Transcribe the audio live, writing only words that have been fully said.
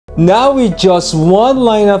Now with just one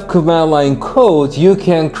line of command line code, you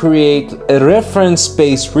can create a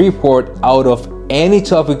reference-based report out of any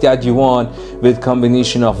topic that you want with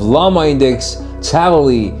combination of LlamaIndex,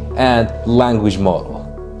 Tavily, and language model.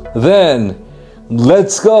 Then,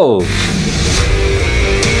 let's go!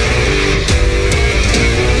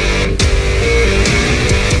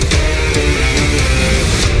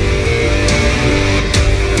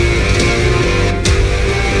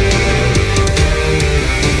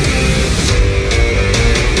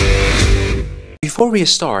 Before we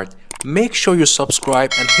start, make sure you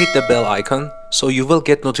subscribe and hit the bell icon so you will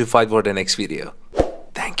get notified for the next video.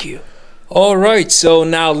 Thank you. Alright, so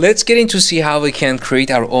now let's get into see how we can create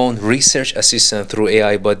our own research assistant through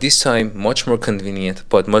AI, but this time much more convenient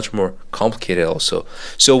but much more complicated also.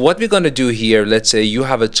 So what we're going to do here, let's say you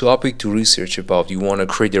have a topic to research about, you want to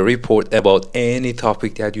create a report about any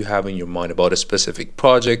topic that you have in your mind about a specific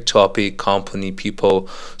project, topic, company, people,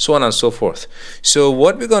 so on and so forth. So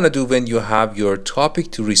what we're going to do when you have your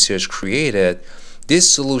topic to research created, this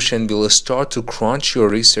solution will start to crunch your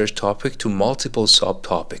research topic to multiple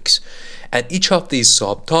subtopics. And each of these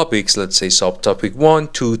subtopics, let's say subtopic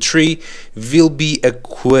 1, 2, 3, will be a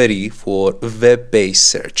query for web-based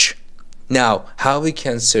search. Now, how we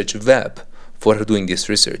can search web for doing this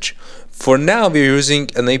research? For now, we're using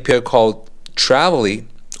an API called Tavily,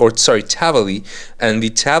 and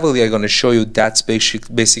with Tavily, I'm going to show you that's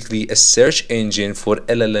basically a search engine for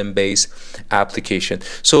LLM based application.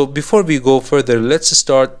 So before we go further, let's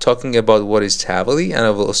start talking about what is Tavily, and I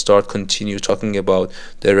will continue talking about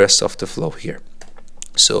the rest of the flow here.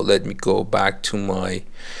 So let me go back to my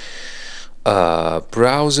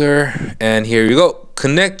browser, and here you go.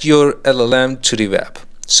 Connect your LLM to the web.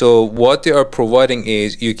 So what they are providing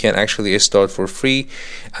is you can actually start for free.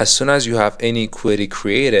 As soon as you have any query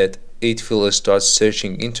created, it will start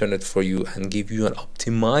searching internet for you and give you an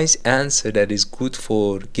optimized answer that is good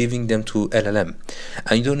for giving them to LLM.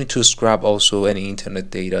 And you don't need to scrap also any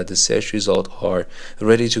internet data. The search results are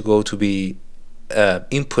ready to go to be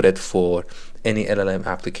inputted for any LLM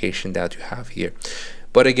application that you have here.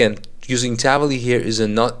 But again, using Tavily here is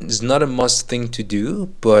not a must thing to do,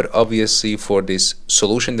 but obviously for this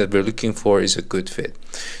solution that we're looking for is a good fit.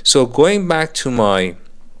 So going back to my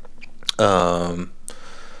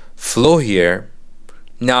flow here,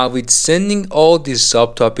 now with sending all this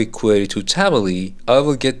subtopic query to Tavily, I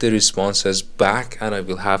will get the responses back, and I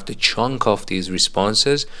will have the chunk of these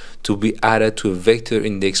responses to be added to a vector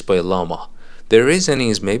index by Llama. The reason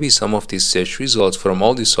is maybe some of these search results from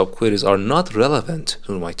all these subqueries are not relevant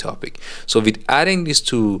to my topic. So with adding this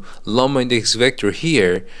to LlamaIndex vector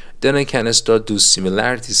here, then I can start do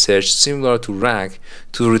similarity search similar to RAG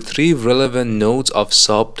to retrieve relevant nodes of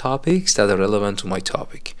subtopics that are relevant to my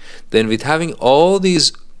topic. Then with having all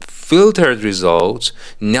these filtered results,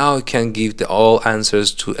 now I can give the all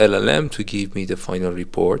answers to LLM to give me the final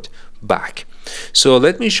report back. So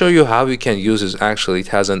let me show you how we can use this. Actually, it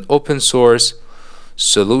has an open source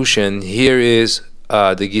solution. Here is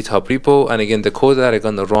the GitHub repo, and again the code that I'm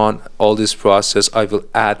gonna run all this process, I will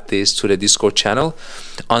add this to the Discord channel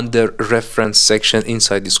under reference section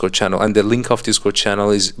inside Discord channel, and the link of Discord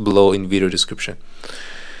channel is below in video description.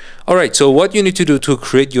 Alright, so what you need to do to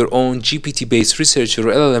create your own GPT based research or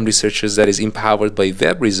LLM researchers that is empowered by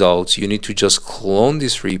web results, you need to just clone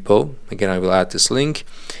this repo. Again, I will add this link,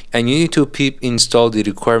 and you need to pip install the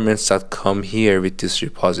requirements that come here with this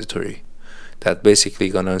repository. That basically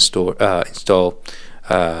gonna install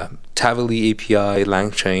Tavily API,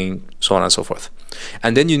 LangChain, so on and so forth.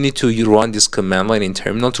 And then you need to run this command line in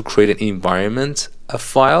terminal to create an environment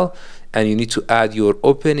file, and you need to add your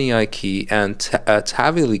OpenAI key and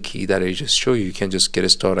Tavily key that I just showed you. You can just get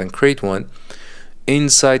started and create one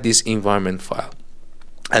inside this environment file,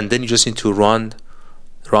 and then you just need to run.py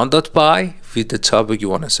with the topic you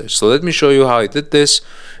want to search. So let me show you how I did this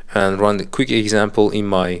and run the quick example in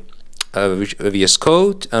my VS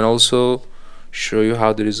Code, and also show you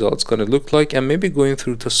how the results gonna look like, and maybe going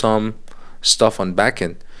through to some stuff on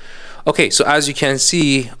backend. Okay, so as you can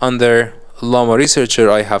see under Llama Researcher,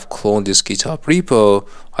 I have cloned this GitHub repo.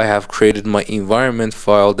 I have created my environment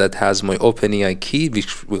file that has my OpenAI key,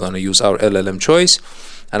 which we're gonna use our LLM choice,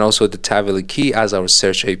 and also the Tavily key as our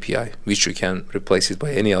search API, which you can replace it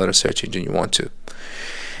by any other search engine you want to.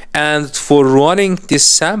 And for running this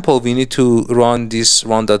sample, we need to run this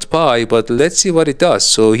run.py, but let's see what it does.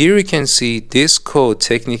 So here you can see this code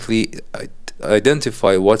technically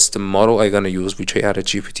identify what's the model I'm going to use, which I added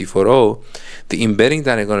GPT-4o, the embedding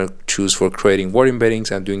that I'm going to choose for creating word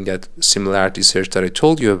embeddings and doing that similarity search that I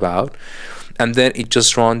told you about, and then it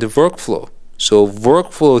just run the workflow. So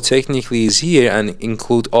workflow technically is here and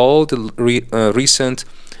include all the recent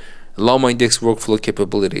LlamaIndex workflow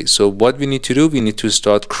capabilities. So what we need to do, we need to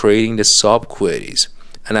start creating the subqueries.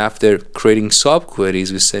 And after creating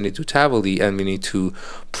subqueries, we send it to Tavily and we need to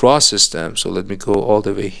process them. So let me go all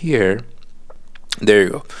the way here. There you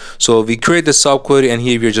go. So we create the subquery, and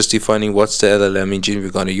here we're just defining what's the LLM engine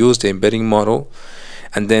we're going to use, the embedding model.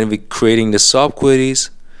 And then we're creating the subqueries.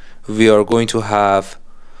 We are going to have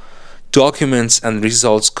documents and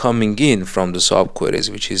results coming in from the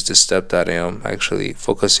subqueries, which is the step that I am actually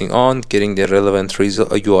focusing on, getting the relevant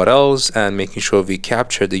URLs and making sure we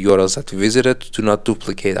capture the URLs that we visited to not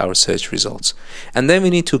duplicate our search results. And then we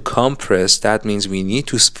need to compress. That means we need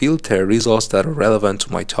to filter results that are relevant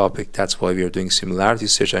to my topic. That's why we are doing similarity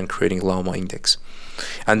search and creating LlamaIndex.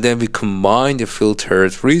 And then we combine the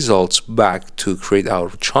filtered results back to create our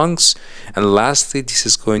chunks. And lastly, this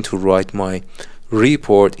is going to write my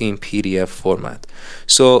report in PDF format.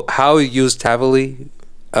 So how we use Tavily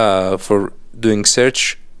for doing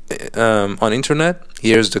search on internet.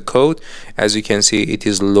 Here's the code. As you can see, it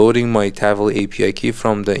is loading my Tavily API key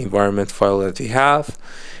from the environment file that we have,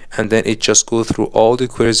 and then it just goes through all the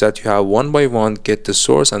queries that you have one by one, get the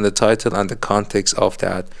source and the title and the context of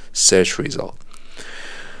that search result.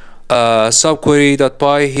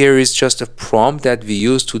 Subquery.py, here is just a prompt that we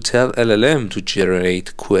use to tell LLM to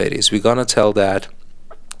generate queries. We're gonna tell that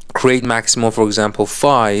create maximum, for example,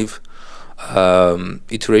 5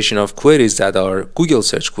 iteration of queries that are Google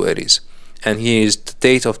search queries. And here is the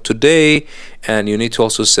date of today, and you need to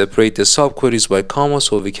also separate the subqueries by comma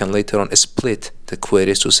so we can later on split the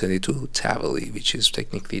queries to send it to Tavily, which is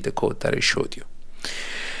technically the code that I showed you.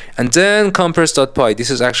 And then compress.py, this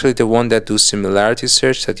is actually the one that does similarity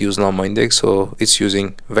search, that use LlamaIndex. So it's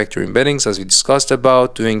using vector embeddings, as we discussed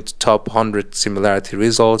about, doing top 100 similarity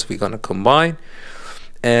results we're gonna combine.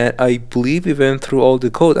 And I believe we went through all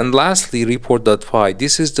the code. And lastly, report.py,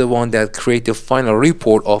 this is the one that creates the final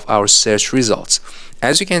report of our search results.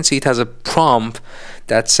 As you can see, it has a prompt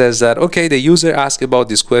that says that, okay, the user asked about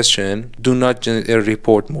this question, do not generate a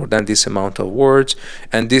report more than this amount of words,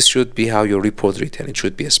 and this should be how your report written. It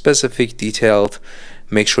should be a specific, detailed,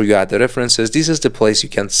 make sure you add the references. This is the place you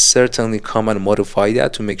can certainly come and modify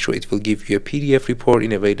that to make sure it will give you a PDF report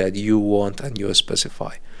in a way that you want and you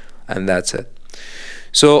specify. And that's it.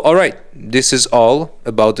 So, all right, this is all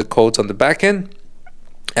about the codes on the backend.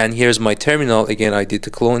 And here's my terminal. Again, I did the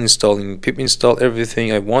clone installing, pip install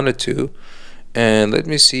everything I wanted to. And let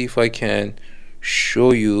me see if I can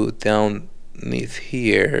show you down beneath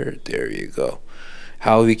here. There you go.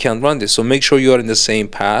 How we can run this. So make sure you are in the same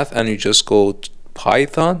path and you just go to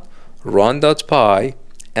Python, run.py,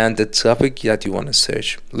 and the topic that you want to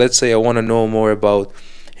search. Let's say I want to know more about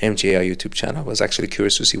MGAI YouTube channel. I was actually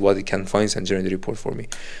curious to see what it can find and generate the report for me.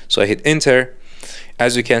 So I hit enter.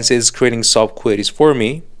 As you can see, it's creating subqueries for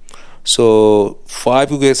me. So 5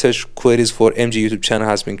 Google search queries for MG YouTube channel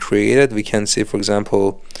has been created. We can see, for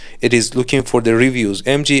example, it is looking for the reviews,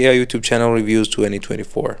 MGAI YouTube channel reviews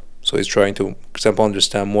 2024. So it's trying to, for example,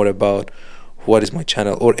 understand more about what is my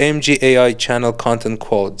channel, or MGAI channel content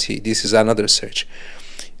quality. This is another search.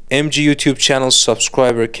 MG YouTube channel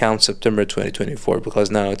subscriber count September 2024, because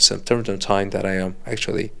now it's September time that I am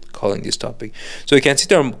actually calling this topic. So you can see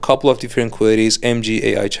there are a couple of different queries. MG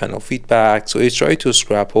AI channel feedback. So it's trying to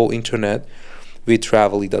scrap whole internet with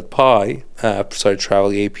Tavily.py,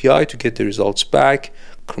 Tavily API to get the results back,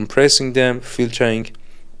 compressing them, filtering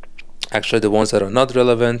actually the ones that are not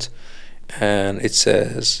relevant, and it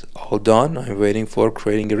says all done. I'm waiting for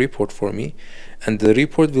creating a report for me, and the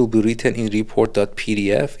report will be written in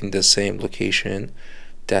report.pdf in the same location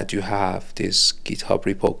that you have this GitHub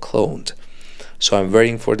repo cloned. So I'm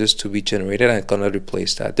waiting for this to be generated. I'm gonna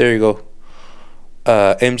replace that. There you go.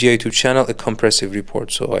 MGA YouTube channel, a compressive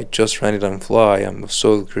report. So I just ran it on fly. I'm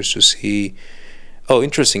so curious to see. Oh,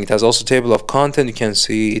 interesting. It has also table of content. You can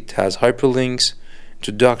see it has hyperlinks,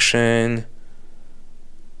 introduction,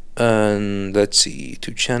 and let's see,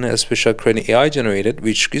 YouTube channel, special creating AI generated,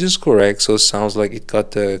 which is correct. So it sounds like it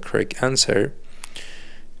got the correct answer.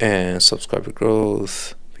 And subscriber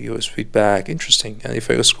growth, viewers feedback, interesting. And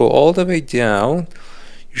if I scroll all the way down,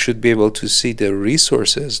 you should be able to see the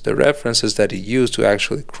resources, the references that it used to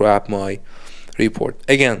actually grab my report.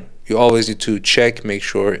 Again, you always need to check, make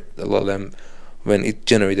sure the LLM, when it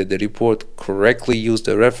generated the report, correctly used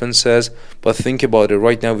the references. But think about it,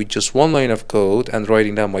 right now with just one line of code and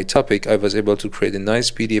writing down my topic, I was able to create a nice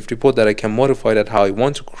PDF report that I can modify that how I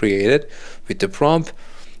want to create it with the prompt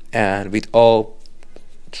and with all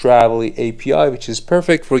Tavily API, which is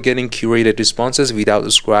perfect for getting curated responses without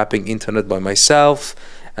scrapping internet by myself,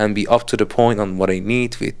 and be up to the point on what I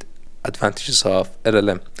need with advantages of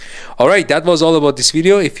LLM. Alright, that was all about this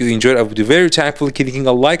video. If you enjoyed, I would be very thankful clicking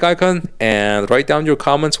a like icon and write down your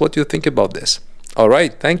comments what you think about this.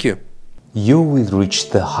 Alright, thank you. You will reach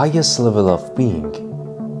the highest level of being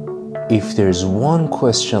if there's one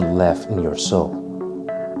question left in your soul.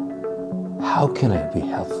 How can I be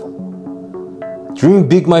helpful? Dream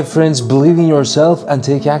big, my friends, believe in yourself and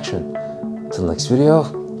take action. Till next video,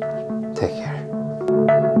 take care.